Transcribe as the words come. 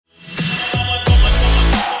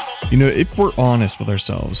You know, if we're honest with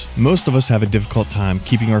ourselves, most of us have a difficult time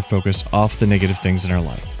keeping our focus off the negative things in our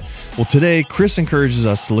life. Well, today, Chris encourages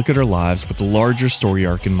us to look at our lives with the larger story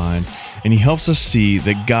arc in mind, and he helps us see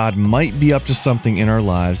that God might be up to something in our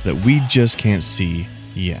lives that we just can't see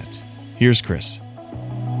yet. Here's Chris.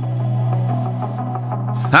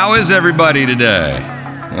 How is everybody today?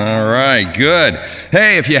 All right, good.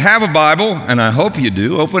 Hey, if you have a Bible, and I hope you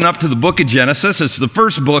do, open up to the book of Genesis. It's the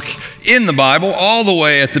first book in the Bible, all the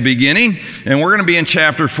way at the beginning, and we're going to be in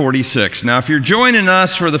chapter 46. Now, if you're joining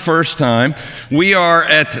us for the first time, we are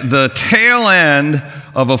at the tail end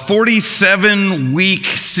of a 47-week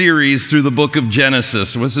series through the book of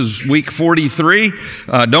Genesis. This is week 43.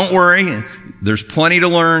 Don't worry, there's plenty to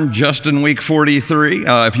learn just in week 43.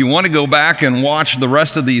 If you want to go back and watch the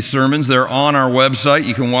rest of these sermons, they're on our website.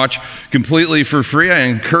 You can watch completely for free. I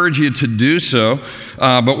encourage you to do so.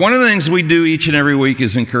 But one of the things we do each and every week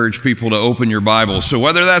is encourage people to open your Bible. So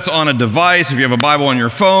whether that's on a device, if you have a Bible on your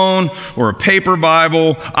phone or a paper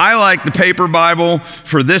Bible, I like the paper Bible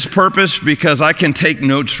for this purpose because I can take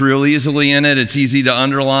notes real easily in it. It's easy to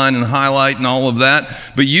underline and highlight and all of that.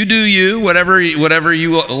 But you do you, whatever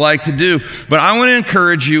you like to do. But I want to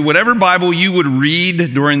encourage you, whatever Bible you would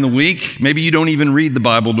read during the week, maybe you don't even read the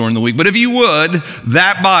Bible during the week, but if you would,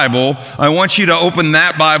 that Bible, I want you to open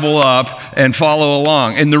that Bible up and follow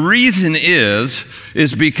along. And the reason is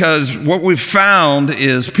because what we've found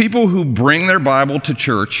is people who bring their Bible to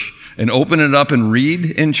church and open it up and read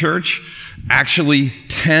in church actually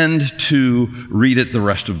tend to read it the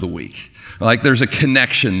rest of the week. Like there's a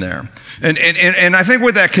connection there. And I think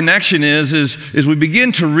what that connection is we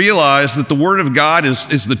begin to realize that the Word of God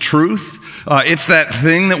is the truth. It's that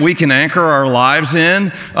thing that we can anchor our lives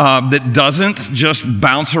in that doesn't just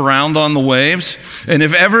bounce around on the waves. And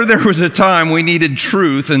if ever there was a time we needed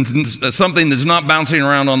truth and something that's not bouncing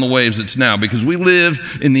around on the waves, it's now, because we live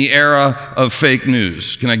in the era of fake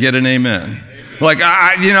news. Can I get an amen? Like,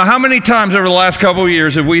 how many times over the last couple of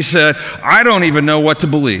years have we said, I don't even know what to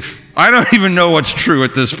believe. I don't even know what's true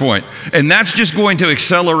at this point. And that's just going to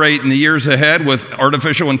accelerate in the years ahead with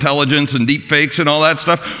artificial intelligence and deep fakes and all that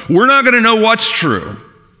stuff. We're not going to know what's true.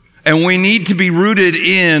 And we need to be rooted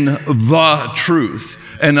in the truth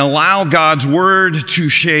and allow God's Word to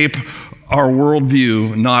shape our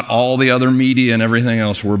worldview, not all the other media and everything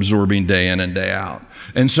else we're absorbing day in and day out.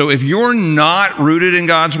 And so if you're not rooted in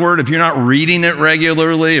God's Word, if you're not reading it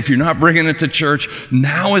regularly, if you're not bringing it to church,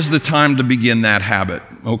 now is the time to begin that habit,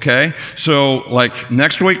 okay? So like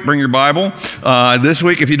next week, bring your Bible. This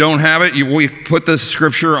week, if you don't have it, we put the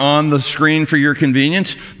scripture on the screen for your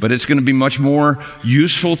convenience, but it's going to be much more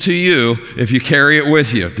useful to you if you carry it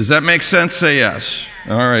with you. Does that make sense? Say yes.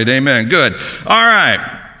 All right, amen. Good. All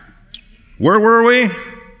right. Where were we?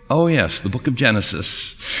 Oh, yes, the book of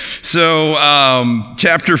Genesis. So,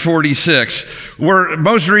 chapter 46. We're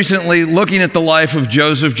most recently looking at the life of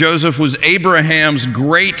Joseph. Joseph was Abraham's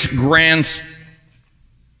great-grandson.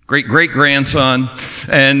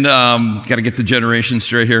 And got to get the generation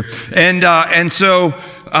straight here. And so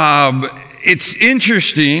it's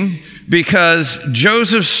interesting because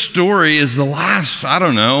Joseph's story is the last,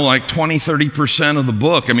 like 20, 30% of the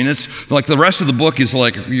book. I mean, it's like the rest of the book is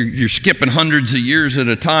like you're skipping hundreds of years at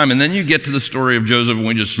a time, and then you get to the story of Joseph and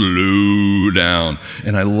we just slow down.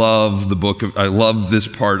 And I love this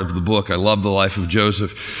part of the book. I love the life of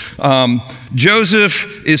Joseph.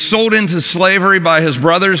 Joseph is sold into slavery by his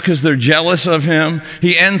brothers because they're jealous of him.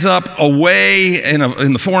 He ends up away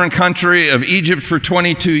in the foreign country of Egypt for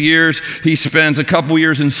 22 years. He spends a couple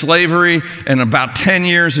years in slavery and about 10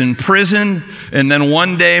 years in prison. And then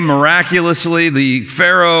one day, miraculously, the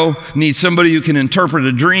Pharaoh needs somebody who can interpret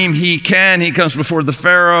a dream. He can. He comes before the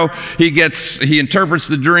Pharaoh. He interprets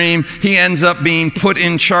the dream. He ends up being put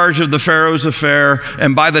in charge of the Pharaoh's affair.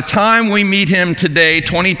 And by the time we meet him today,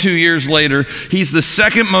 22 years later, he's the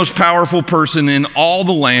second most powerful person in all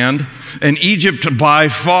the land. And Egypt, by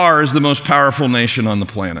far, is the most powerful nation on the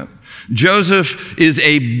planet. Joseph is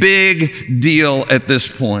a big deal at this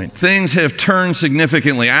point. Things have turned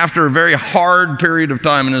significantly. After a very hard period of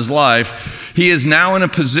time in his life, he is now in a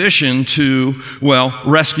position to,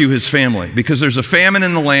 rescue his family because there's a famine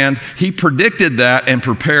in the land. He predicted that and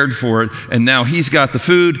prepared for it, and now he's got the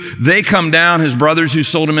food. They come down, his brothers who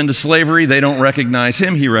sold him into slavery, they don't recognize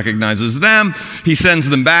him. He recognizes them. He sends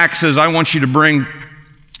them back, says, I want you to bring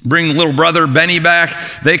the little brother, Benny,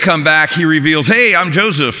 back. They come back. He reveals, hey, I'm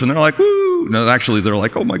Joseph. And they're like, woo. No, actually, they're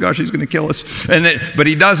like, oh my gosh, he's going to kill us. But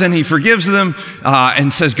he doesn't. He forgives them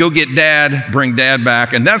and says, go get Dad, bring Dad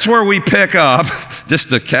back. And that's where we pick up, just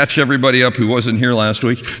to catch everybody up who wasn't here last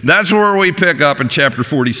week. That's where we pick up in chapter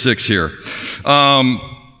 46 here.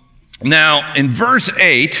 Now, in verse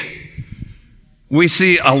 8, we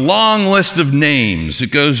see a long list of names.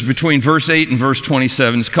 It goes between verse 8 and verse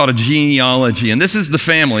 27. It's called a genealogy. And this is the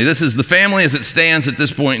family. This is the family as it stands at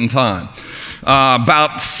this point in time.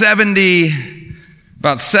 About 70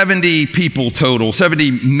 people total,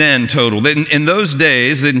 70 men total. In those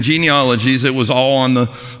days, in genealogies, it was all on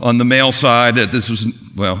the male side. This was,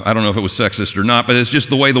 well, I don't know if it was sexist or not, but it's just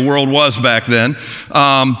the way the world was back then.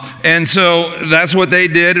 And so that's what they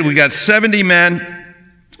did. We got 70 men.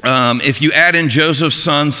 If you add in Joseph's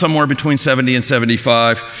sons, somewhere between 70 and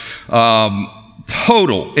 75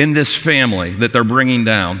 total in this family that they're bringing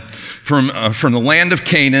down from the land of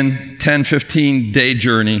Canaan, 10, 15-day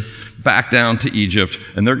journey back down to Egypt,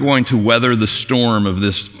 and they're going to weather the storm of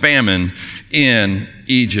this famine in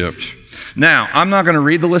Egypt. Now, I'm not going to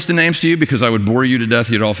read the list of names to you because I would bore you to death.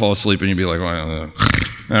 You'd all fall asleep and you'd be like, well,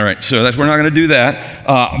 all right, so we're not going to do that.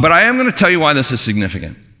 But I am going to tell you why this is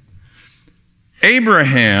significant.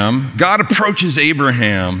 God approaches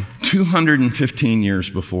Abraham 215 years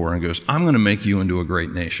before and goes, I'm going to make you into a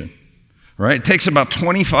great nation. Right? It takes about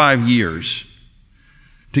 25 years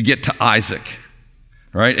to get to Isaac.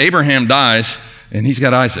 Right? Abraham dies and he's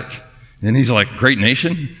got Isaac. And he's like, great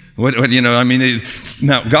nation?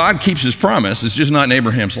 Now God keeps his promise. It's just not in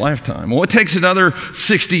Abraham's lifetime. Well, it takes another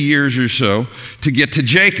 60 years or so to get to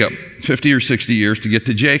Jacob. 50 or 60 years to get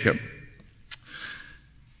to Jacob.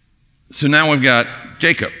 So now we've got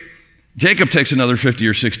Jacob. Jacob takes another 50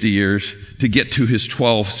 or 60 years to get to his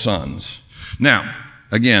 12 sons. Now,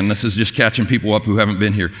 again, this is just catching people up who haven't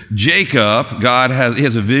been here. Jacob, he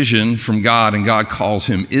has a vision from God, and God calls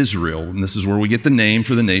him Israel. And this is where we get the name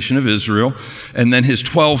for the nation of Israel. And then his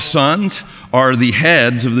 12 sons are the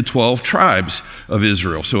heads of the 12 tribes of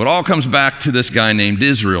Israel. So it all comes back to this guy named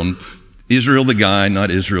Israel. Israel the guy,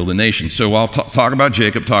 not Israel the nation. So I'll talk about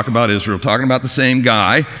Jacob, talk about Israel, talking about the same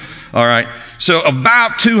guy. All right, so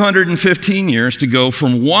about 215 years to go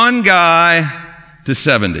from one guy to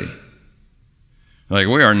 70. Like,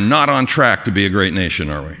 we are not on track to be a great nation,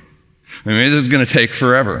 are we? I mean, this is going to take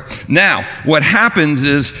forever. Now, what happens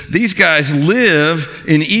is these guys live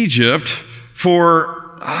in Egypt for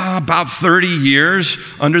about 30 years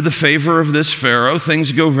under the favor of this Pharaoh.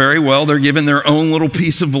 Things go very well. They're given their own little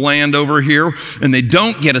piece of land over here, and they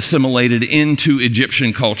don't get assimilated into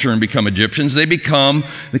Egyptian culture and become Egyptians. They kind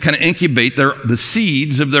of incubate the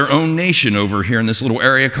seeds of their own nation over here in this little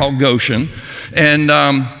area called Goshen. And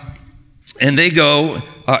they go,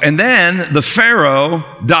 and then the Pharaoh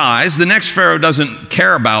dies. The next Pharaoh doesn't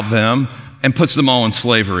care about them and puts them all in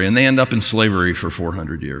slavery, and they end up in slavery for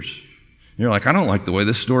 400 years. You're like, I don't like the way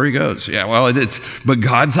this story goes. Yeah, well, it is. But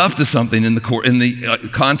God's up to something in the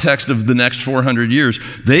context of the next 400 years.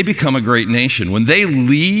 They become a great nation. When they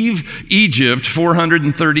leave Egypt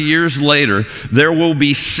 430 years later, there will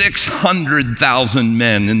be 600,000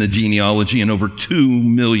 men in the genealogy and over 2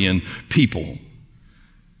 million people.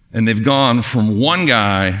 And they've gone from one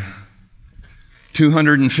guy,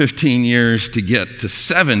 215 years to get to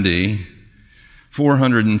 70,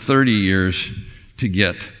 430 years to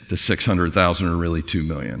get to 600,000, or really 2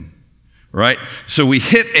 million, right? So we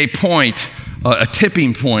hit a point, a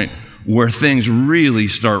tipping point, where things really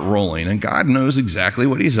start rolling. And God knows exactly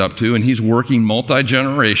what he's up to, and he's working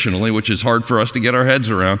multi-generationally, which is hard for us to get our heads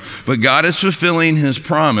around. But God is fulfilling his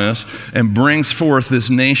promise and brings forth this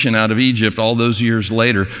nation out of Egypt all those years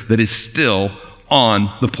later that is still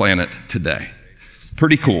on the planet today.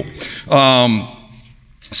 Pretty cool.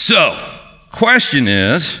 So, question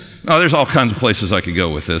is, there's all kinds of places I could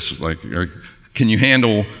go with this. Like, can you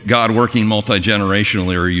handle God working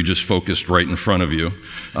multi-generationally, or are you just focused right in front of you?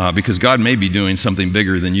 Because God may be doing something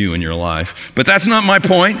bigger than you in your life. But that's not my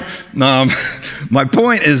point. My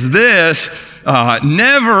point is this: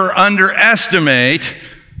 never underestimate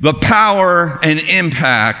the power and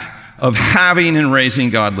impact of having and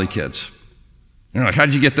raising godly kids. You're like,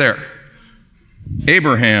 how'd you get there?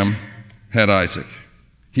 Abraham had Isaac.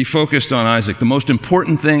 He focused on Isaac. The most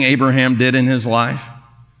important thing Abraham did in his life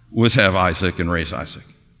was have Isaac and raise Isaac.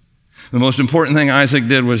 The most important thing Isaac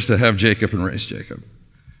did was to have Jacob and raise Jacob.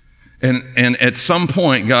 And at some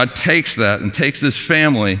point, God takes that and takes this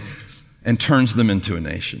family and turns them into a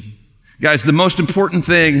nation. Guys, the most important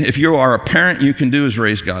thing, if you are a parent, you can do is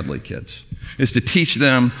raise godly kids, is to teach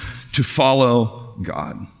them to follow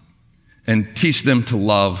God and teach them to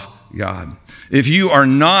love God. If you are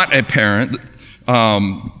not a parent,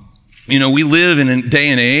 we live in a day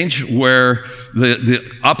and age where the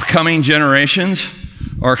upcoming generations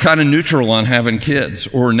are kind of neutral on having kids,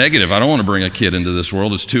 or negative. I don't want to bring a kid into this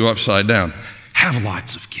world. It's too upside down. Have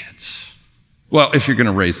lots of kids. Well, if you're going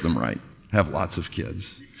to raise them right, have lots of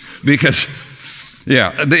kids. Because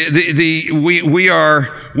Yeah, we are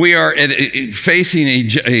facing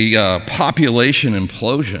a population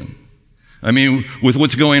implosion. I mean, with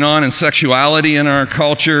what's going on in sexuality in our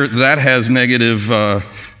culture, that has negative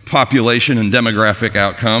population and demographic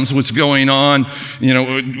outcomes. What's going on,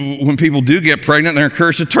 when people do get pregnant, they're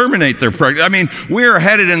encouraged to terminate their pregnancy. I mean, we are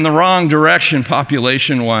headed in the wrong direction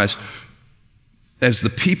population-wise. As the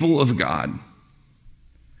people of God,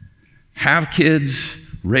 have kids,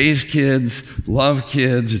 raise kids, love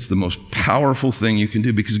kids. It's the most powerful thing you can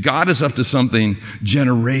do because God is up to something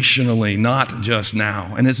generationally, not just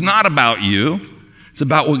now. And it's not about you. It's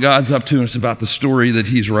about what God's up to, and it's about the story that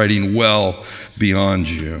he's writing well beyond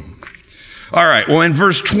you. All right, well, in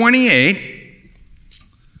verse 28,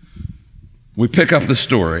 we pick up the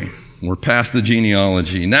story. We're past the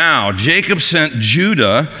genealogy. Now, Jacob sent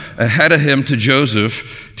Judah ahead of him to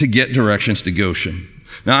Joseph to get directions to Goshen.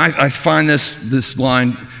 Now, I find this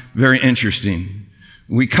line very interesting.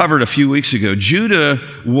 We covered a few weeks ago. Judah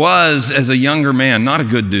was, as a younger man, not a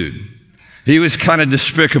good dude. He was kind of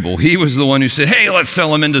despicable. He was the one who said, hey, let's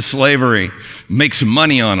sell him into slavery, make some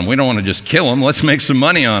money on him. We don't want to just kill him. Let's make some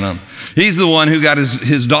money on him. He's the one who got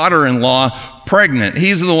his daughter-in-law pregnant.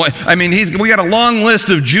 He's the one. I mean, we got a long list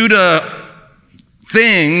of Judah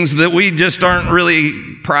things that we just aren't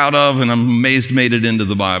really proud of, and I'm amazed made it into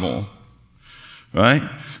the Bible. Right?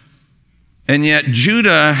 And yet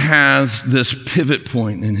Judah has this pivot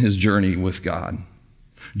point in his journey with God.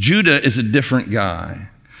 Judah is a different guy.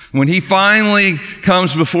 When he finally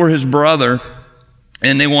comes before his brother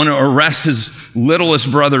and they want to arrest his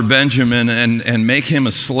littlest brother Benjamin and make him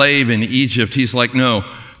a slave in Egypt, he's like, no,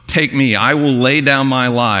 take me. I will lay down my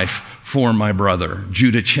life for my brother.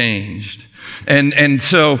 Judah changed. And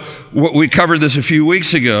so we covered this a few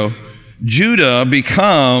weeks ago. Judah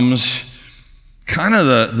becomes kind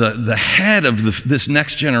of the head of this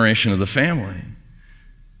next generation of the family.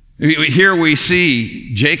 Here we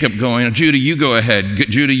see Jacob going, Judah, you go ahead.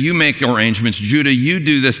 Judah, you make arrangements. Judah, you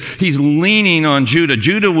do this. He's leaning on Judah.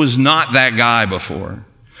 Judah was not that guy before.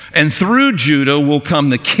 And through Judah will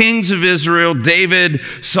come the kings of Israel, David,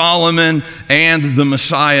 Solomon, and the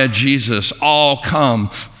Messiah, Jesus, all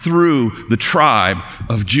come through the tribe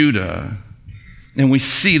of Judah. And we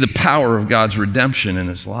see the power of God's redemption in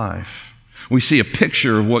his life. We see a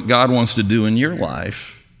picture of what God wants to do in your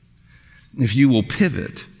life if you will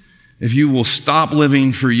pivot, if you will stop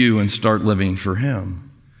living for you and start living for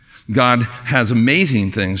him. God has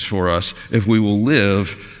amazing things for us if we will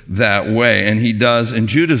live that way, and he does in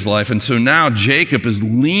Judah's life. And so now Jacob is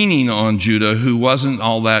leaning on Judah, who wasn't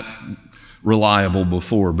all that reliable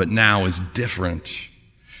before, but now is different.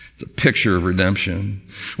 It's a picture of redemption.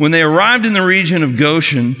 When they arrived in the region of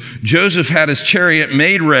Goshen, Joseph had his chariot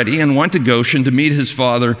made ready and went to Goshen to meet his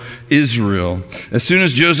father Israel. As soon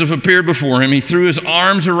as Joseph appeared before him, he threw his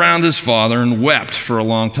arms around his father and wept for a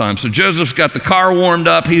long time. So Joseph's got the car warmed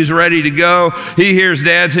up. He's ready to go. He hears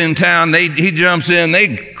dad's in town. He jumps in.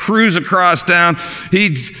 They cruise across town.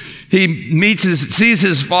 He sees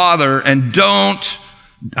his father, and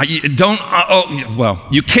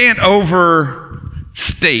you can't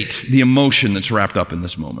overstate the emotion that's wrapped up in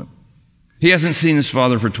this moment. He hasn't seen his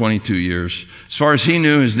father for 22 years. As far as he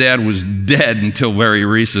knew, his dad was dead until very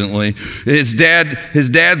recently. His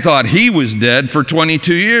dad thought he was dead for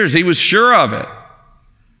 22 years. He was sure of it.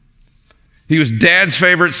 He was dad's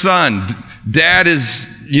favorite son. Dad is,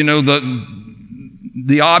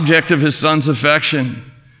 the object of his son's affection.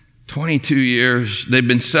 22 years. They've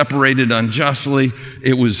been separated unjustly.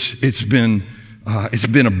 It's been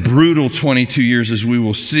a brutal 22 years, as we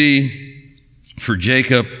will see, for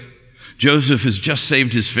Jacob. Joseph has just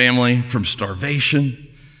saved his family from starvation.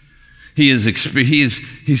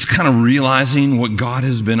 He's kind of realizing what God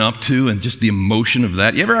has been up to and just the emotion of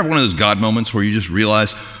that. You ever have one of those God moments where you just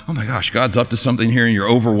realize, oh my gosh, God's up to something here, and you're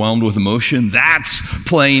overwhelmed with emotion? That's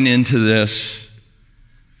playing into this.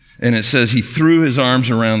 And it says he threw his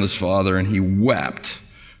arms around his father and he wept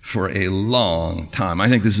for a long time. I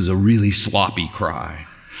think this is a really sloppy cry.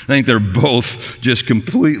 I think they're both just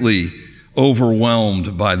completely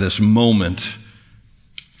overwhelmed by this moment.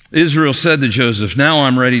 Israel said to Joseph, now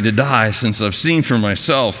I'm ready to die, since I've seen for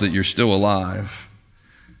myself that you're still alive.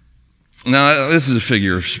 Now, this is a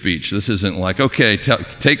figure of speech. This isn't like, okay,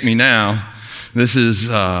 take me now. This is,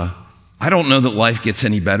 I don't know that life gets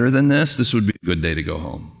any better than this. This would be a good day to go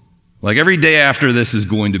home. Like every day after this is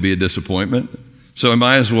going to be a disappointment. So I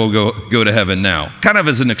might as well go to heaven now. Kind of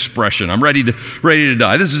as an expression. I'm ready to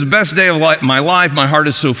die. This is the best day of my life. My heart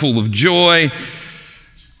is so full of joy.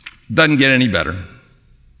 Doesn't get any better.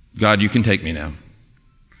 God, you can take me now.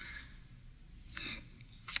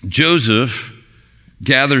 Joseph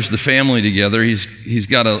gathers the family together. He's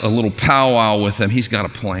got a little powwow with them. He's got a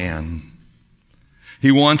plan.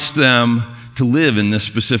 He wants them to live in this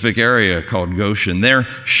specific area called Goshen. They're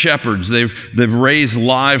shepherds. They've raised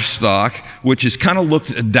livestock, which is kind of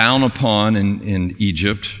looked down upon in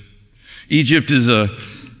Egypt. Egypt is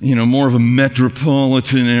more of a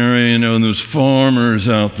metropolitan area, and those farmers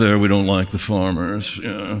out there, we don't like the farmers,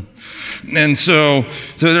 And so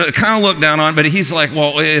they're kind of looked down on, but he's like,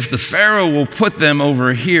 well, if the Pharaoh will put them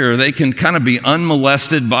over here, they can kind of be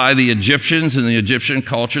unmolested by the Egyptians and the Egyptian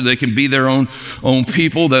culture. They can be their own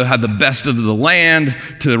people. They'll have the best of the land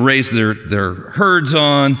to raise their herds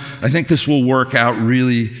on. I think this will work out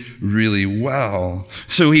really, really well.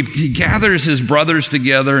 So he gathers his brothers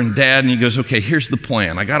together and dad, and he goes, okay, here's the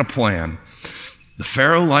plan. I got a plan. The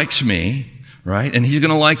Pharaoh likes me, right? And he's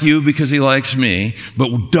going to like you because he likes me,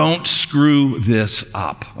 but don't screw this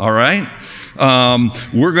up, all right?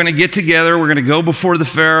 We're going to get together. We're going to go before the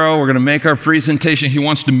Pharaoh. We're going to make our presentation. He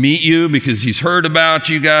wants to meet you because he's heard about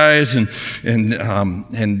you guys, and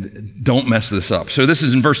don't mess this up. So this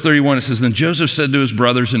is in verse 31. It says, then Joseph said to his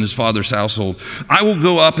brothers and his father's household, I will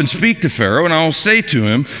go up and speak to Pharaoh, and I will say to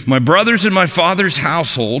him, my brothers and my father's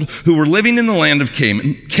household who were living in the land of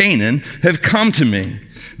Canaan have come to me.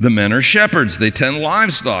 The men are shepherds. They tend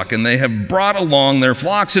livestock, and they have brought along their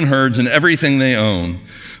flocks and herds and everything they own.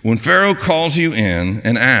 When Pharaoh calls you in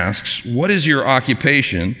and asks, what is your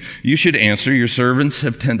occupation? You should answer, your servants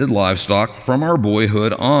have tended livestock from our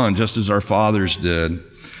boyhood on, just as our fathers did.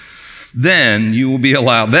 Then you will be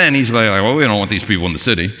allowed, then he's like, well, we don't want these people in the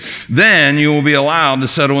city. Then you will be allowed to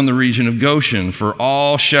settle in the region of Goshen, for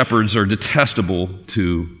all shepherds are detestable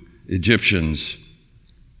to Egyptians.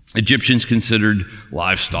 Egyptians considered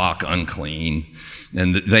livestock unclean,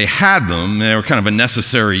 and they had them. They were kind of a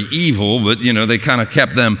necessary evil, but they kind of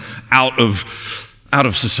kept them out of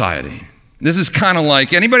society. This is kind of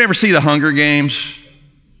like, anybody ever see the Hunger Games?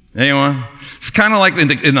 Anyone? It's kind of like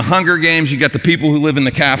in the Hunger Games, you got the people who live in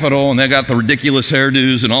the Capitol, and they got the ridiculous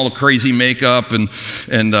hairdos and all the crazy makeup and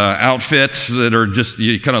outfits that are just,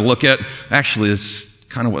 you kind of look at. Actually, it's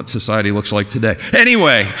kind of what society looks like today.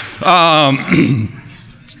 Anyway,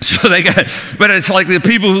 so but it's like the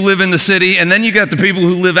people who live in the city, and then you got the people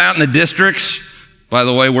who live out in the districts. By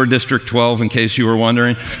the way, we're District 12, in case you were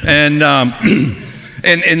wondering. And I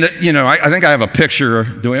think I have a picture.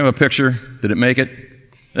 Do we have a picture? Did it make it?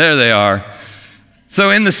 There they are. So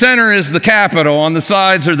in the center is the capital, on the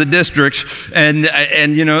sides are the districts, and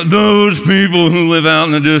those people who live out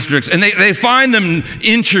in the districts, and they find them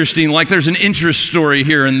interesting, like there's an interest story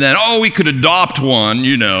here and then. Oh, we could adopt one,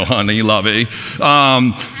 honey lovey.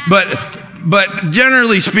 But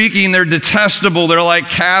generally speaking, they're detestable. They're like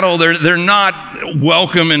cattle. They're not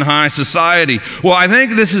welcome in high society. Well, I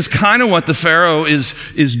think this is kind of what the Pharaoh is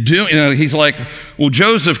doing. He's like, well,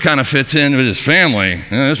 Joseph kind of fits in with his family.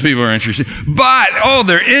 Those people are interesting. But,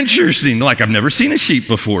 they're interesting. Like, I've never seen a sheep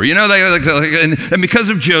before. And because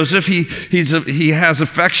of Joseph, he has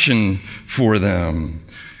affection for them.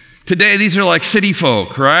 Today, these are like city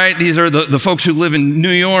folk, right? These are the folks who live in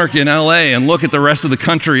New York and LA and look at the rest of the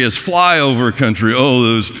country as flyover country. Oh,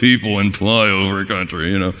 those people in flyover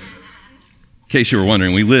country, In case you were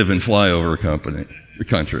wondering, we live in flyover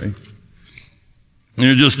country.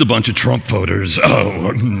 They're just a bunch of Trump voters.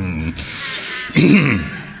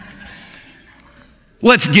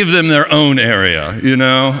 Let's give them their own area,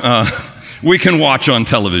 We can watch on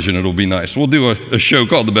television. It'll be nice. We'll do a show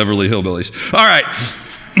called The Beverly Hillbillies. All right.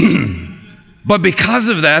 But because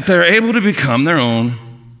of that, they're able to become their own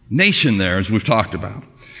nation there, as we've talked about.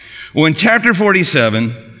 Well, in chapter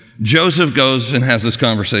 47, Joseph goes and has this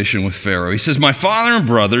conversation with Pharaoh. He says, my father and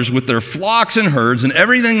brothers, with their flocks and herds and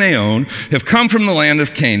everything they own, have come from the land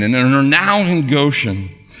of Canaan and are now in Goshen.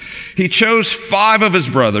 He chose 5 of his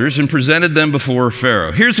brothers and presented them before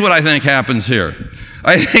Pharaoh. Here's what I think happens here.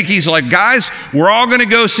 I think he's like, guys, we're all going to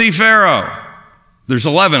go see Pharaoh. There's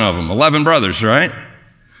 11 of them, 11 brothers, right?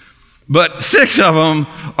 But 6 of them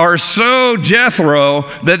are so Jethro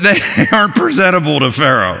that they aren't presentable to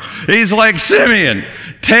Pharaoh. He's like, Simeon,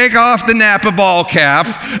 take off the Napa ball cap,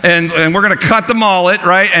 and we're going to cut the mullet,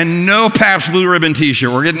 right? And no Pabst Blue Ribbon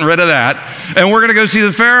t-shirt. We're getting rid of that. And we're going to go see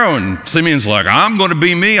the Pharaoh. And Simeon's like, I'm going to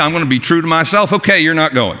be me. I'm going to be true to myself. Okay, you're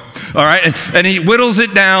not going. All right? And he whittles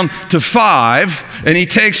it down to 5, and he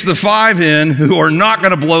takes the 5 in who are not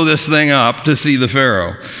going to blow this thing up to see the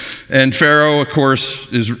Pharaoh. And Pharaoh, of course,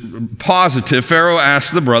 is positive. Pharaoh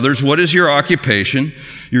asked the brothers, what is your occupation?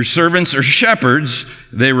 Your servants are shepherds,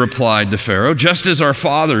 they replied to Pharaoh, just as our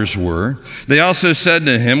fathers were. They also said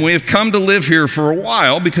to him, we have come to live here for a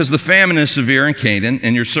while because the famine is severe in Canaan,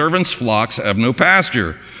 and your servants' flocks have no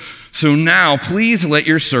pasture. So now, please let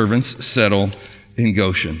your servants settle in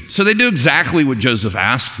Goshen. So they do exactly what Joseph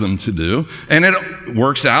asked them to do, and it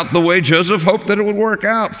works out the way Joseph hoped that it would work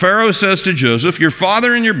out. Pharaoh says to Joseph, your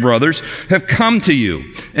father and your brothers have come to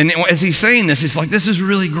you. And as he's saying this, he's like, this is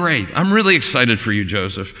really great. I'm really excited for you,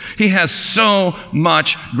 Joseph. He has so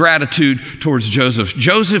much gratitude towards Joseph.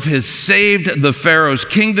 Joseph has saved the Pharaoh's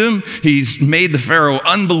kingdom. He's made the Pharaoh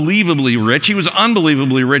unbelievably rich. He was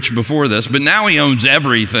unbelievably rich before this, but now he owns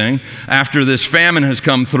everything after this famine has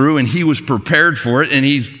come through, and he was prepared for it, and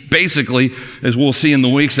he's basically, as we'll see in the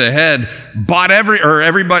weeks ahead,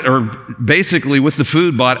 basically with the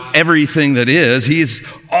food bought everything that is. He's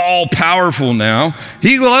all powerful now.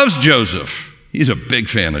 He loves Joseph. He's a big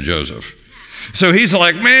fan of Joseph. So he's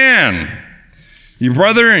like, man, your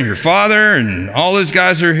brother and your father and all those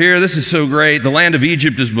guys are here. This is so great. The land of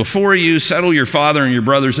Egypt is before you. Settle your father and your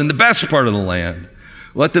brothers in the best part of the land.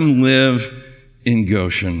 Let them live in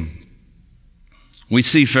Goshen. We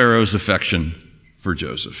see Pharaoh's affection for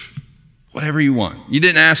Joseph. Whatever you want. You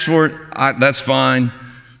didn't ask for it, that's fine,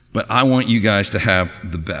 but I want you guys to have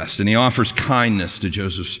the best. And he offers kindness to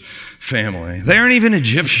Joseph's family. They aren't even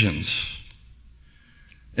Egyptians.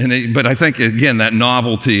 But I think, again, that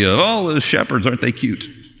novelty of, oh, those shepherds, aren't they cute?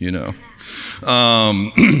 You know.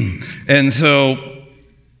 And so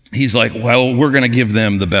he's like, well, we're going to give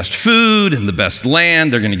them the best food and the best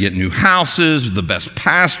land. They're going to get new houses, the best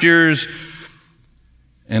pastures.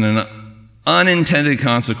 And an unintended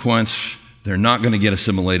consequence, they're not going to get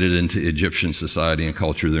assimilated into Egyptian society and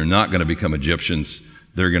culture. They're not going to become Egyptians.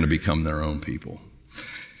 They're going to become their own people.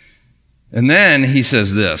 And then he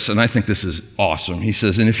says this, and I think this is awesome. He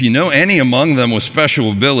says, and if you know any among them with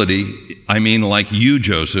special ability, I mean like you,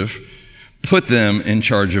 Joseph, put them in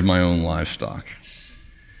charge of my own livestock.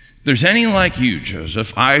 If there's any like you,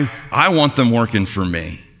 Joseph, I want them working for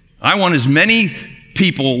me. I want as many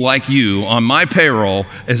people like you on my payroll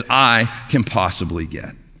as I can possibly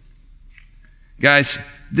get. Guys,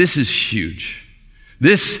 this is huge.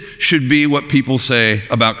 This should be what people say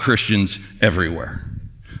about Christians everywhere.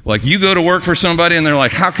 Like, you go to work for somebody and they're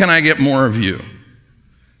like, how can I get more of you?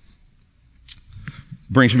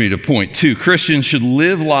 Brings me to point 2. Christians should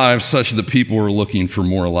live lives such that people are looking for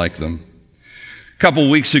more like them. A couple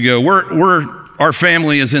weeks ago, our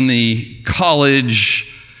family is in the college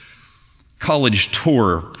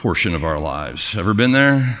tour portion of our lives. Ever been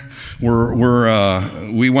there?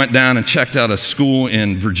 We went down and checked out a school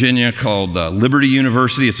in Virginia called Liberty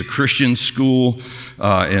University. It's a Christian school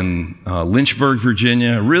in Lynchburg,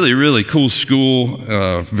 Virginia. Really, really cool school.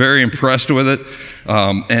 Very impressed with it.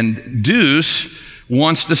 And Deuce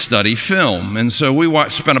wants to study film. And so we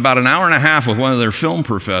spent about an hour and a half with one of their film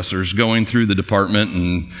professors going through the department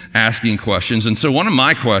and asking questions. And so one of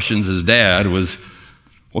my questions as dad was,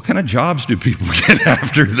 what kind of jobs do people get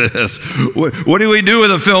after this? What do we do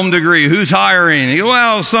with a film degree? Who's hiring?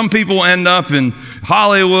 Well, some people end up in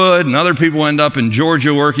Hollywood, and other people end up in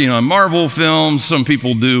Georgia working on Marvel films. Some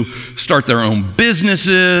people start their own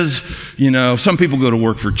businesses. You know, some people go to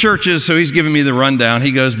work for churches. So he's giving me the rundown.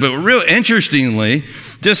 He goes, but real interestingly,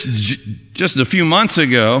 just a few months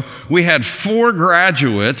ago, we had 4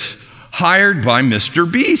 graduates hired by Mr.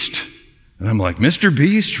 Beast. And I'm like, Mr.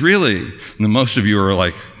 Beast, really? And then most of you are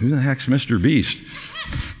like, who the heck's Mr. Beast?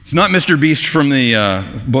 It's not Mr. Beast from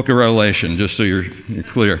the book of Revelation, just so you're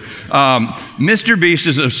clear. Mr. Beast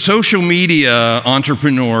is a social media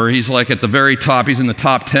entrepreneur. He's like at the very top. He's in the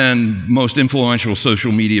top 10 most influential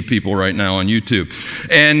social media people right now on YouTube.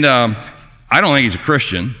 And I don't think he's a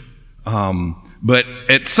Christian. But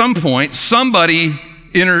at some point, somebody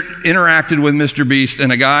interacted with Mr. Beast,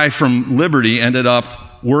 and a guy from Liberty ended up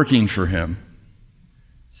working for him.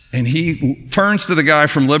 And he turns to the guy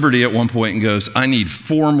from Liberty at one point and goes, I need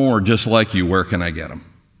 4 more just like you. Where can I get them?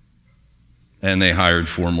 And they hired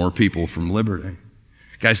 4 more people from Liberty.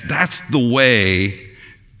 Guys, that's the way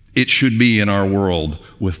it should be in our world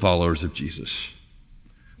with followers of Jesus.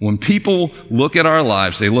 When people look at our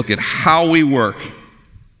lives, they look at how we work,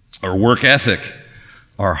 our work ethic,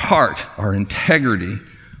 our heart, our integrity,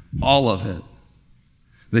 all of it.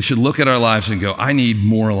 They should look at our lives and go, I need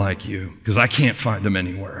more like you because I can't find them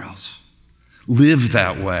anywhere else. Live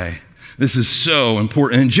that way. This is so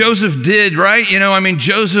important. And Joseph did, right?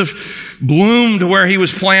 Joseph bloomed where he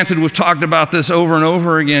was planted. We've talked about this over and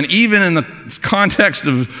over again. Even in the context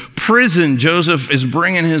of prison, Joseph is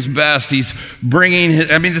bringing his best. He's bringing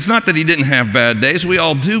it's not that he didn't have bad days. We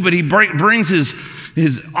all do, but he brings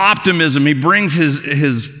his optimism. He brings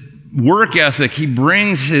his work ethic. He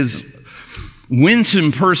brings his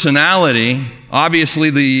winsome personality. Obviously,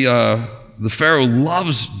 the Pharaoh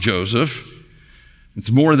loves Joseph. It's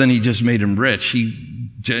more than he just made him rich. He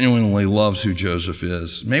genuinely loves who Joseph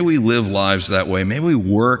is. May we live lives that way. May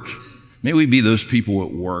we be those people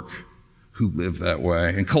at work who live that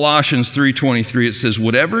way. In Colossians 3:23, it says,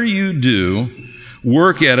 whatever you do,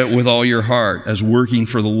 work at it with all your heart, as working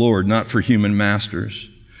for the Lord, not for human masters,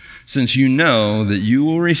 since you know that you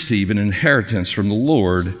will receive an inheritance from the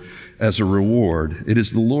Lord as a reward. It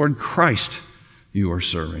is the Lord Christ you are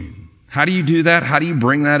serving. How do you do that? How do you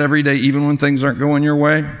bring that every day, even when things aren't going your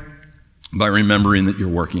way? By remembering that you're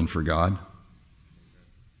working for God.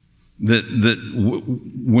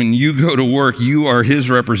 When you go to work, you are his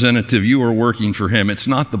representative. You are working for him. It's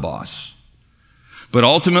not the boss. But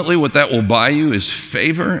ultimately, what that will buy you is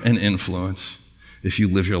favor and influence if you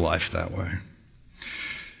live your life that way.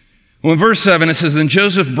 Well, in verse 7, it says, then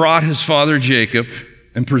Joseph brought his father Jacob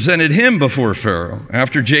and presented him before Pharaoh.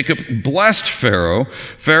 After Jacob blessed Pharaoh,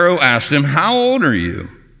 Pharaoh asked him, how old are you?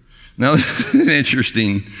 Now, this is an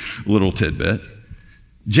interesting little tidbit.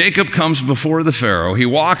 Jacob comes before the Pharaoh. He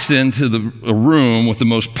walks into a room with the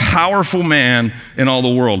most powerful man in all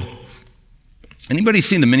the world. Anybody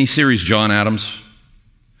seen the miniseries John Adams?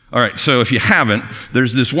 All right, so if you haven't,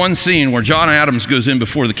 there's this one scene where John Adams goes in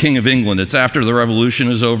before the King of England. It's after the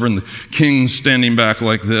revolution is over and the king's standing back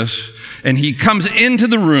like this. And he comes into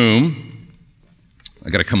the room. I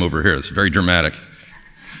got to come over here. It's very dramatic.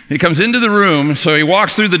 He comes into the room, so he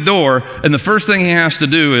walks through the door, and the first thing he has to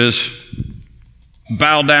do is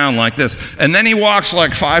bow down like this. And then he walks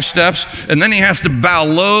like 5 steps, and then he has to bow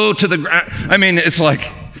low to the ground. I mean, it's like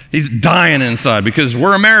he's dying inside because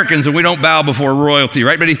we're Americans and we don't bow before royalty,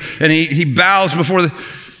 right? But he bows before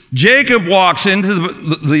Jacob walks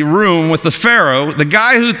into the room with the Pharaoh, the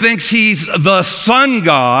guy who thinks he's the sun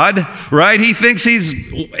god, right? He thinks he's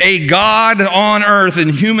a god on earth in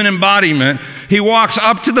human embodiment. He walks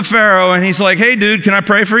up to the Pharaoh and he's like, hey, dude, can I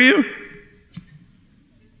pray for you?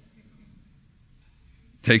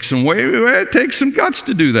 Takes some guts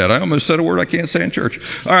to do that. I almost said a word I can't say in church.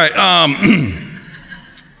 All right.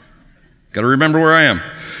 Got to remember where I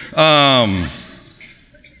am.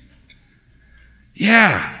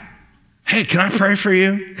 Yeah. Hey, can I pray for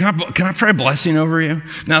you? Can I pray a blessing over you?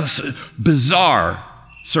 Now, this is a bizarre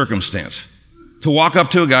circumstance to walk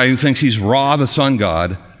up to a guy who thinks he's Ra, the sun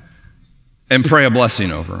god, and pray a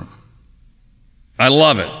blessing over him. I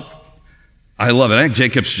love it. I think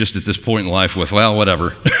Jacob's just at this point in life with, well,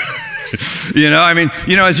 whatever. As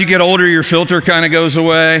you get older, your filter kind of goes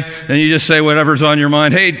away, and you just say whatever's on your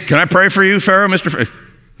mind. Hey, can I pray for you, Pharaoh, Mr. Pharaoh?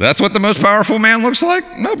 That's what the most powerful man looks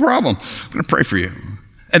like? No problem. I'm going to pray for you.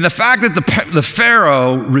 And the fact that the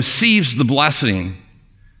Pharaoh receives the blessing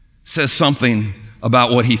says something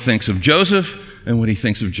about what he thinks of Joseph and what he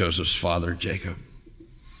thinks of Joseph's father, Jacob.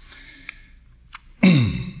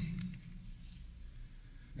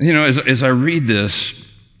 As I read this,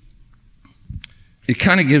 it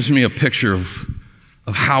kind of gives me a picture of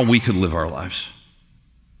how we could live our lives.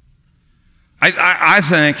 I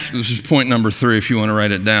think, this is point number 3 if you want to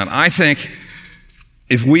write it down, I think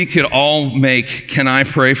if we could all make "Can I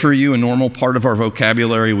pray for you" a normal part of our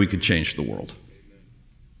vocabulary, we could change the world.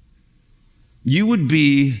 You would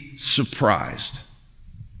be surprised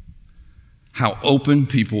how open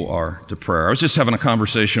people are to prayer. I was just having a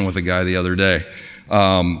conversation with a guy the other day,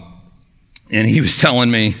 and he was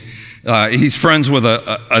telling me, he's friends with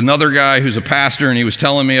another guy who's a pastor, and he was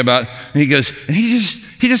telling me about, and he goes, and he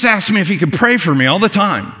just asked me if he could pray for me all the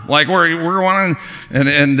time. Like we're wanting,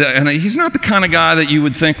 and he's not the kind of guy that you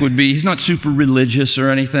would think would be, he's not super religious or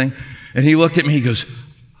anything. And he looked at me, he goes,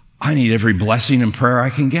 I need every blessing and prayer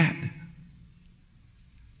I can get.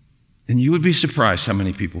 And you would be surprised how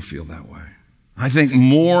many people feel that way. I think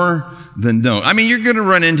more than don't. I mean, you're going to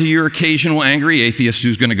run into your occasional angry atheist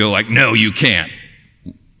who's going to go like, no, you can't.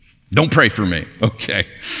 Don't pray for me. Okay.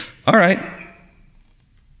 All right.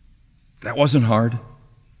 That wasn't hard.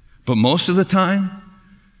 But most of the time,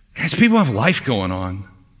 guys, people have life going on.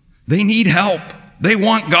 They need help. They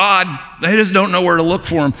want God. They just don't know where to look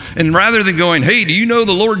for him. And rather than going, hey, do you know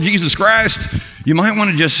the Lord Jesus Christ? You might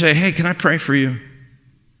want to just say, hey, can I pray for you?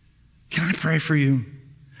 Can I pray for you?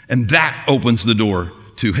 And that opens the door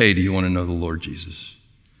to, hey, do you want to know the Lord Jesus?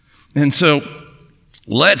 And so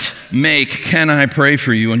let's make "Can I pray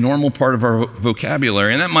for you" a normal part of our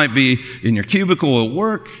vocabulary. And that might be in your cubicle at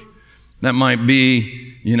work. That might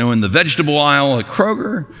be, in the vegetable aisle at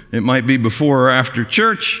Kroger. It might be before or after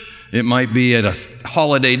church. It might be at a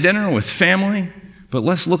holiday dinner with family. But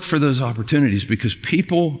let's look for those opportunities because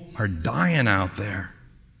people are dying out there.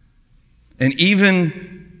 And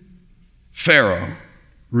even Pharaoh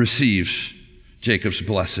receives Jacob's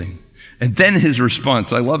blessing. And then his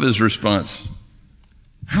response, I love his response.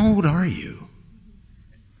 How old are you?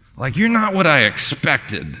 Like, you're not what I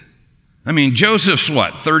expected. I mean, Joseph's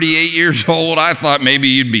what, 38 years old? I thought maybe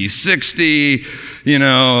you'd be 60,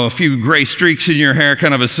 a few gray streaks in your hair,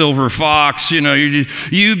 kind of a silver fox,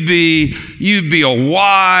 you'd be a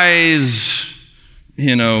wise,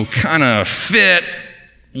 kind of fit,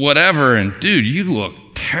 whatever. And dude, you look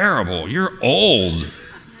terrible. You're old.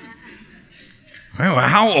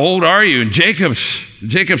 How old are you? And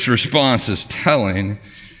Jacob's response is telling.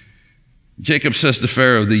 Jacob says to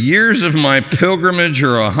Pharaoh, the years of my pilgrimage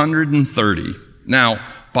are 130. Now,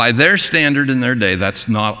 by their standard in their day, that's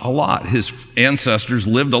not a lot. His ancestors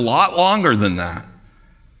lived a lot longer than that.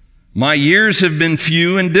 My years have been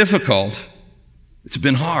few and difficult. It's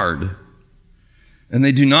been hard. And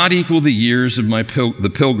they do not equal the years of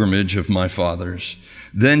the pilgrimage of my fathers.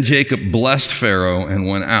 Then Jacob blessed Pharaoh and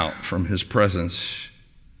went out from his presence.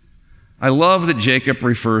 I love that Jacob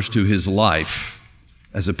refers to his life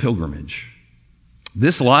as a pilgrimage.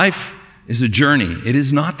 This life is a journey. It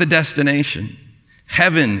is not the destination.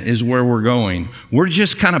 Heaven is where we're going. We're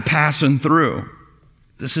just kind of passing through.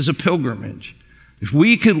 This is a pilgrimage. If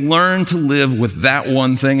we could learn to live with that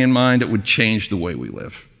one thing in mind, it would change the way we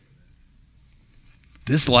live.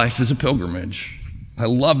 This life is a pilgrimage. I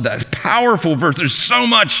love that. Powerful verse. There's so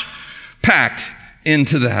much packed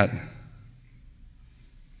into that.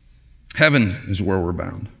 Heaven is where we're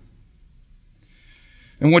bound.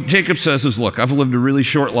 And what Jacob says is, look, I've lived a really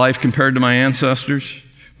short life compared to my ancestors,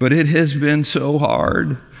 but it has been so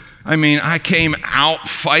hard. I mean, I came out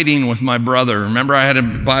fighting with my brother. Remember, I had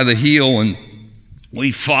him by the heel, and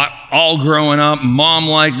we fought all growing up. Mom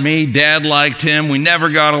liked me, Dad liked him. We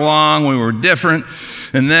never got along. We were different.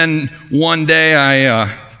 And then one day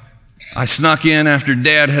I snuck in after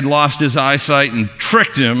Dad had lost his eyesight and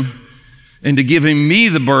tricked him into giving me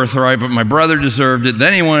the birthright, but my brother deserved it.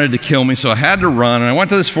 Then he wanted to kill me, so I had to run. And I went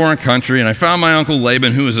to this foreign country, and I found my uncle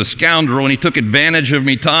Laban, who was a scoundrel, and he took advantage of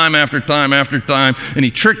me time after time after time, and he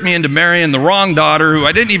tricked me into marrying the wrong daughter, who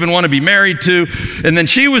I didn't even want to be married to. And then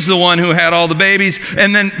she was the one who had all the babies.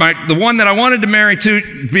 And then the one that I wanted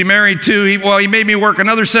to be married to, he made me work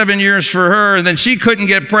another 7 years for her, and then she couldn't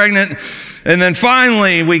get pregnant. And then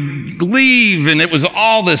finally we leave, and it was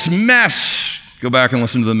all this mess. Go back and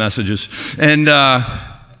listen to the messages. And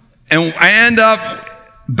I end up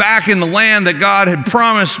back in the land that God had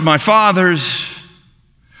promised my fathers.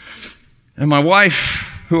 And my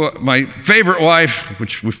wife, my favorite wife,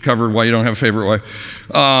 which we've covered why you don't have a favorite wife,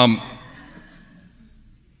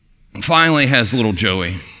 finally has little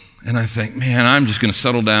Joey. And I think, man, I'm just going to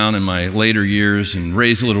settle down in my later years and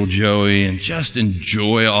raise little Joey and just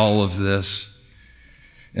enjoy all of this.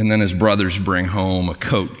 And then his brothers bring home a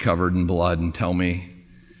coat covered in blood and tell me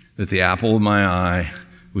that the apple of my eye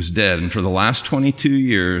was dead. And for the last 22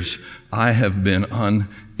 years, I have been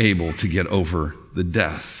unable to get over the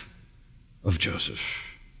death of Joseph.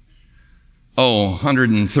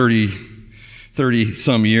 130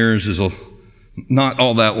 some years is not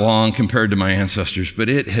all that long compared to my ancestors, but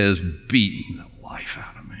it has beaten the life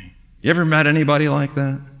out of me. You ever met anybody like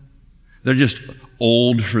that? They're just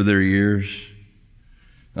old for their years.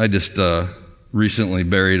 I just recently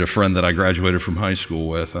buried a friend that I graduated from high school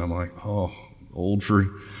with. I'm like, old for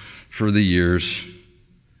the years.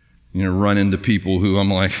 Run into people who I'm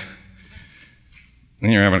like,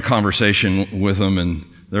 and you're having a conversation with them, and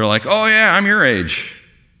they're like, oh yeah, I'm your age.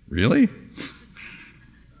 Really?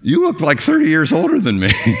 You look like 30 years older than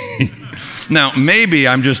me. Now, maybe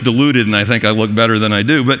I'm just deluded and I think I look better than I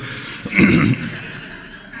do, but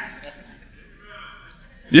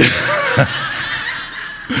yeah.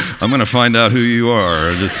 I'm going to find out who you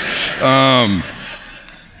are.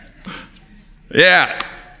 Yeah.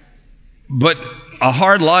 But a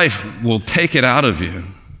hard life will take it out of you.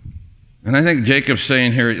 And I think Jacob's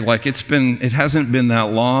saying here, like, it hasn't been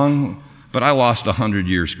that long, but I lost 100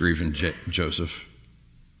 years grieving Joseph.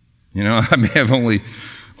 I may have only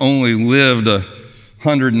lived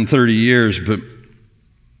 130 years, but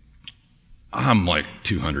I'm like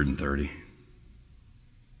 230.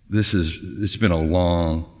 It's been a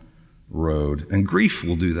long road. And grief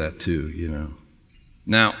will do that too,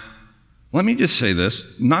 Now, let me just say this.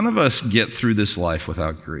 None of us get through this life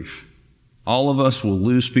without grief. All of us will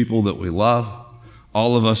lose people that we love.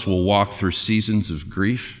 All of us will walk through seasons of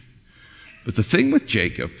grief. But the thing with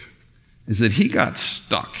Jacob is that he got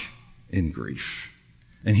stuck in grief.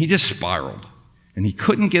 And he just spiraled. And he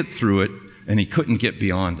couldn't get through it, and he couldn't get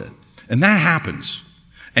beyond it. And that happens.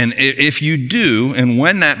 And if you do, and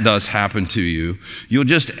when that does happen to you, you'll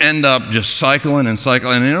just end up just cycling and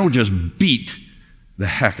cycling, and it'll just beat the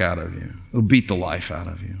heck out of you. It'll beat the life out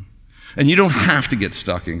of you. And you don't have to get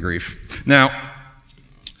stuck in grief. Now,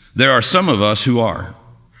 there are some of us who are.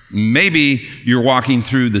 Maybe you're walking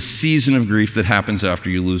through the season of grief that happens after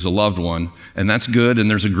you lose a loved one, and that's good, and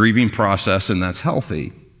there's a grieving process, and that's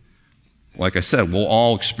healthy. Like I said, we'll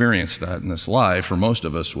all experience that in this life, or most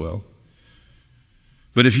of us will.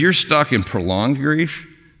 But if you're stuck in prolonged grief,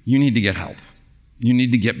 you need to get help. You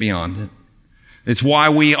need to get beyond it. It's why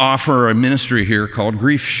we offer a ministry here called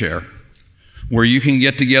Grief Share, where you can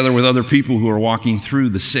get together with other people who are walking through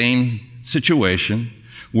the same situation,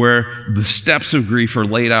 where the steps of grief are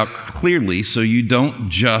laid out clearly so you don't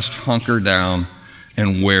just hunker down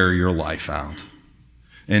and wear your life out.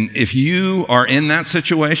 And if you are in that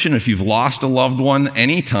situation, if you've lost a loved one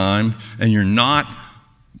anytime and you're not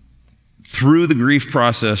through the grief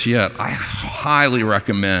process yet, I highly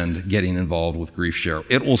recommend getting involved with Grief Share.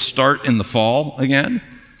 It will start in the fall again.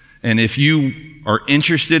 And if you are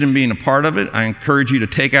interested in being a part of it, I encourage you to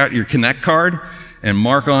take out your Connect card and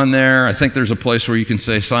mark on there. I think there's a place where you can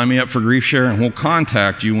say, sign me up for Grief Share, and we'll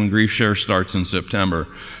contact you when Grief Share starts in September.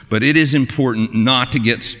 But it is important not to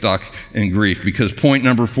get stuck in grief, because point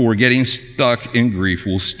number 4, getting stuck in grief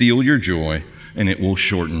will steal your joy and it will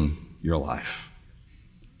shorten your life.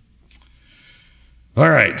 All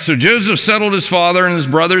right, so Joseph settled his father and his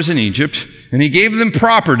brothers in Egypt, and he gave them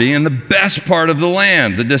property in the best part of the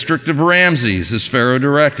land, the district of Ramses, as Pharaoh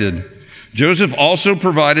directed. Joseph also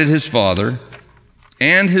provided his father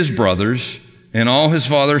and his brothers and all his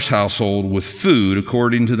father's household with food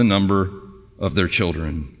according to the number of their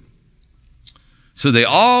children. So they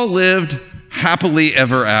all lived happily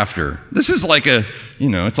ever after. This is like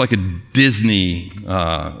it's like a Disney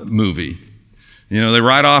movie. They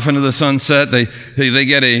ride off into the sunset. They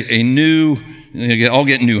get all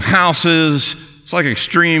get new houses. It's like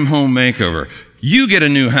extreme home makeover. You get a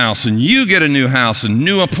new house, and you get a new house, and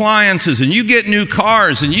new appliances, and you get new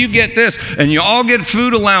cars, and you get this, and you all get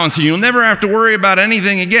food allowance, and you'll never have to worry about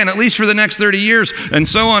anything again, at least for the next 30 years, and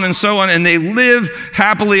so on and so on. And they live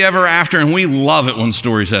happily ever after, and we love it when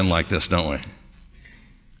stories end like this, don't we?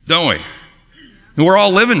 Don't we? And we're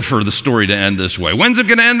all living for the story to end this way. When's it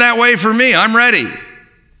going to end that way for me? I'm ready.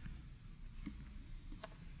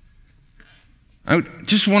 I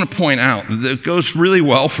just want to point out that it goes really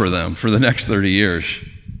well for them for the next 30 years,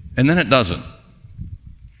 and then it doesn't.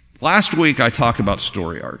 Last week I talked about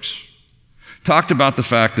story arcs. Talked about the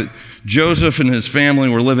fact that Joseph and his family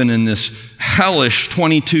were living in this hellish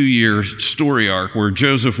 22-year story arc where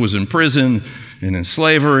Joseph was in prison and in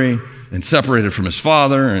slavery and separated from his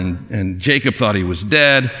father, and Jacob thought he was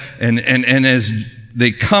dead. And as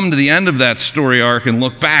they come to the end of that story arc and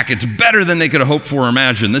look back, it's better than they could have hoped for or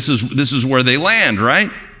imagined. This is where they land, right?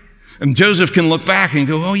 And Joseph can look back and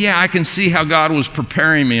go, oh yeah, I can see how God was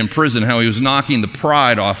preparing me in prison, how he was knocking the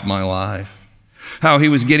pride off my life, how he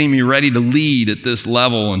was getting me ready to lead at this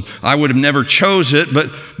level. And I would have never chose it,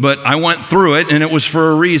 but I went through it, and it was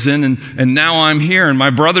for a reason. And now I'm here, and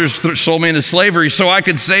my brothers sold me into slavery so I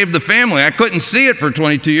could save the family. I couldn't see it for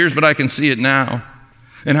 22 years, but I can see it now.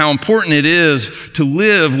 And how important it is to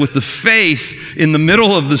live with the faith in the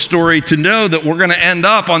middle of the story, to know that we're going to end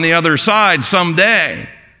up on the other side someday,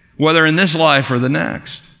 whether in this life or the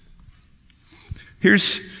next.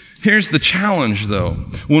 Here's the challenge, though.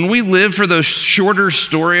 When we live for those shorter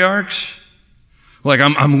story arcs, like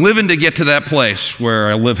I'm living to get to that place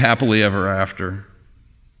where I live happily ever after,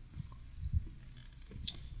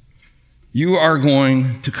 you are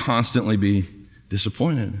going to constantly be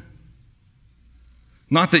disappointed.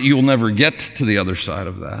 Not that you'll never get to the other side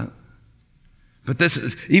of that, but this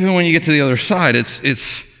is, even when you get to the other side,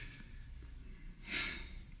 it's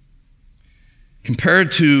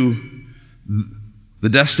compared to the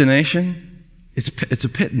destination, it's a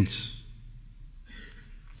pittance.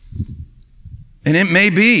 And it may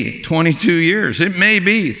be 22 years. It may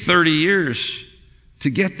be 30 years to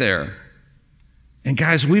get there. And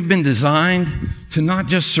guys, we've been designed to not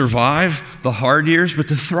just survive the hard years, but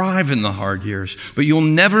to thrive in the hard years. But you'll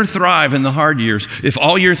never thrive in the hard years if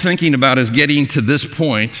all you're thinking about is getting to this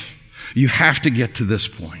point. You have to get to this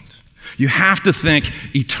point. You have to think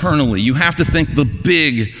eternally. You have to think the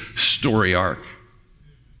big story arc.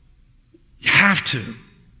 You have to.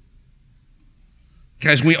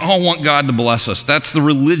 Guys, we all want God to bless us. That's the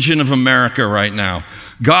religion of America right now.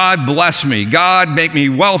 God bless me. God make me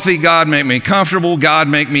wealthy. God make me comfortable. God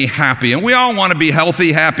make me happy. And we all want to be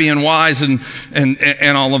healthy, happy, and wise and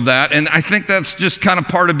all of that. And I think that's just kind of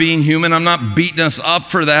part of being human. I'm not beating us up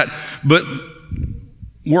for that. But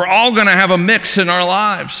we're all going to have a mix in our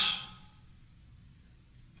lives.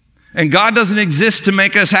 And God doesn't exist to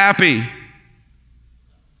make us happy.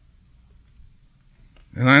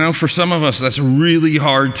 And I know for some of us that's really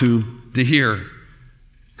hard to hear,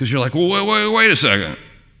 because you're like, well, wait a second.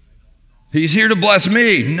 He's here to bless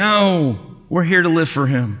me. No, we're here to live for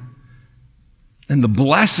him. And the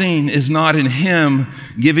blessing is not in him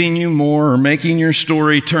giving you more or making your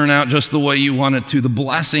story turn out just the way you want it to. The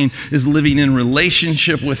blessing is living in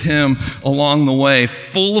relationship with him along the way,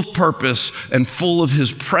 full of purpose and full of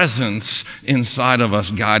his presence inside of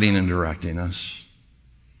us, guiding and directing us.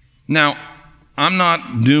 Now, I'm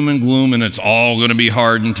not doom and gloom and it's all going to be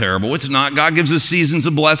hard and terrible. It's not. God gives us seasons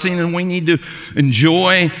of blessing, and we need to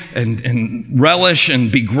enjoy and relish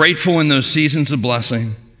and be grateful in those seasons of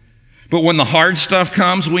blessing. But when the hard stuff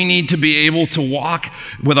comes, we need to be able to walk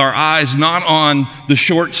with our eyes not on the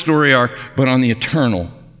short story arc, but on the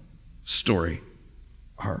eternal story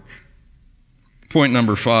arc. Point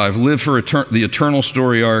number 5, live for the eternal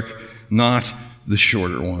story arc, not the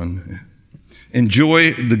shorter one.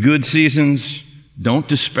 Enjoy the good seasons. Don't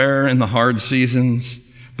despair in the hard seasons,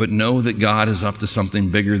 but know that God is up to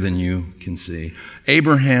something bigger than you can see.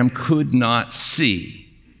 Abraham could not see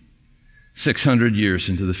 600 years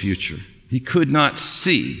into the future. He could not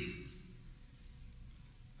see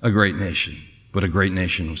a great nation, but a great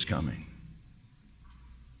nation was coming.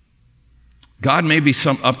 God may be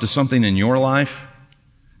up to something in your life,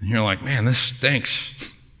 and you're like, man, this stinks.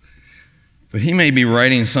 But he may be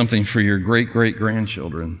writing something for your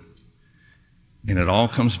great-great-grandchildren, and it all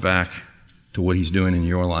comes back to what he's doing in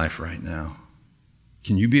your life right now.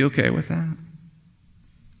 Can you be okay with that?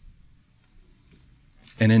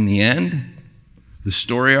 And in the end, the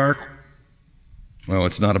story arc, well,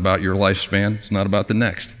 it's not about your lifespan. It's not about the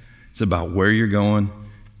next. It's about where you're going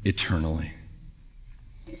eternally.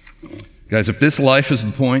 Guys, if this life is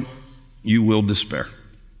the point, you will despair.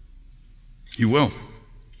 You will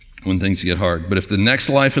when things get hard. But if the next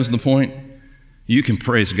life is the point, you can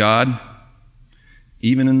praise God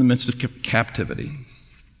even in the midst of captivity.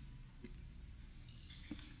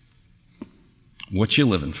 What you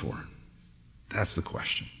living for? That's the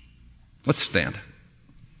question. Let's stand.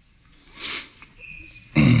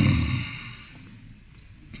 We're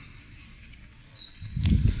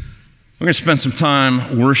going to spend some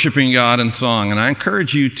time worshiping God in song, and I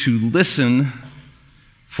encourage you to listen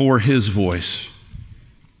for his voice,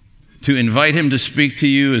 to invite him to speak to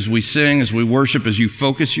you as we sing, as we worship, as you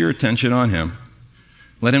focus your attention on him.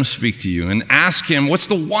 Let him speak to you and ask him, what's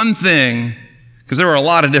the one thing, because there are a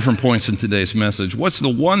lot of different points in today's message, what's the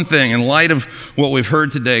one thing, in light of what we've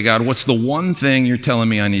heard today, God, what's the one thing you're telling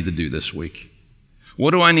me I need to do this week?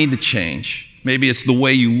 What do I need to change? Maybe it's the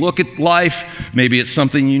way you look at life. Maybe it's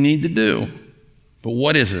something you need to do. But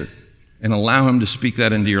what is it? And allow him to speak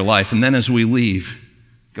that into your life. And then as we leave,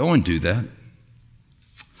 go and do that.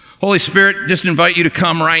 Holy Spirit, just invite you to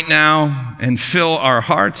come right now and fill our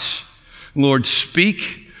hearts. Lord,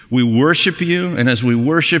 speak. We worship you. And as we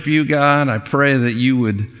worship you, God, I pray that you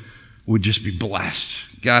would just be blessed.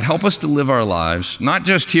 God, help us to live our lives, not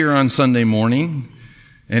just here on Sunday morning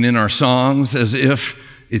and in our songs as if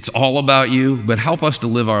it's all about you, but help us to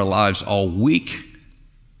live our lives all week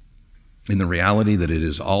in the reality that it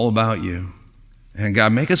is all about you. And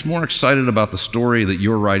God, make us more excited about the story that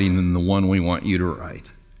you're writing than the one we want you to write.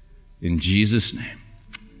 In Jesus' name,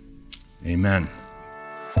 amen.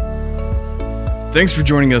 Thanks for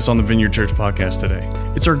joining us on the Vineyard Church podcast today.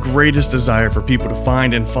 It's our greatest desire for people to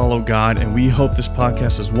find and follow God, and we hope this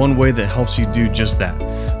podcast is one way that helps you do just that.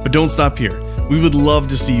 But don't stop here. We would love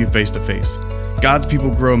to see you face to face. God's people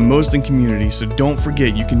grow most in community, so don't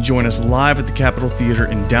forget you can join us live at the Capitol Theater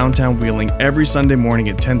in downtown Wheeling every Sunday morning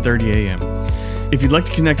at 10:30 a.m. If you'd like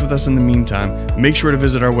to connect with us in the meantime, make sure to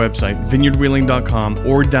visit our website, vineyardwheeling.com,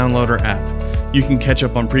 or download our app. You can catch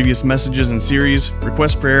up on previous messages and series,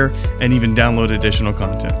 request prayer, and even download additional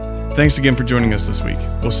content. Thanks again for joining us this week.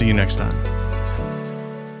 We'll see you next time.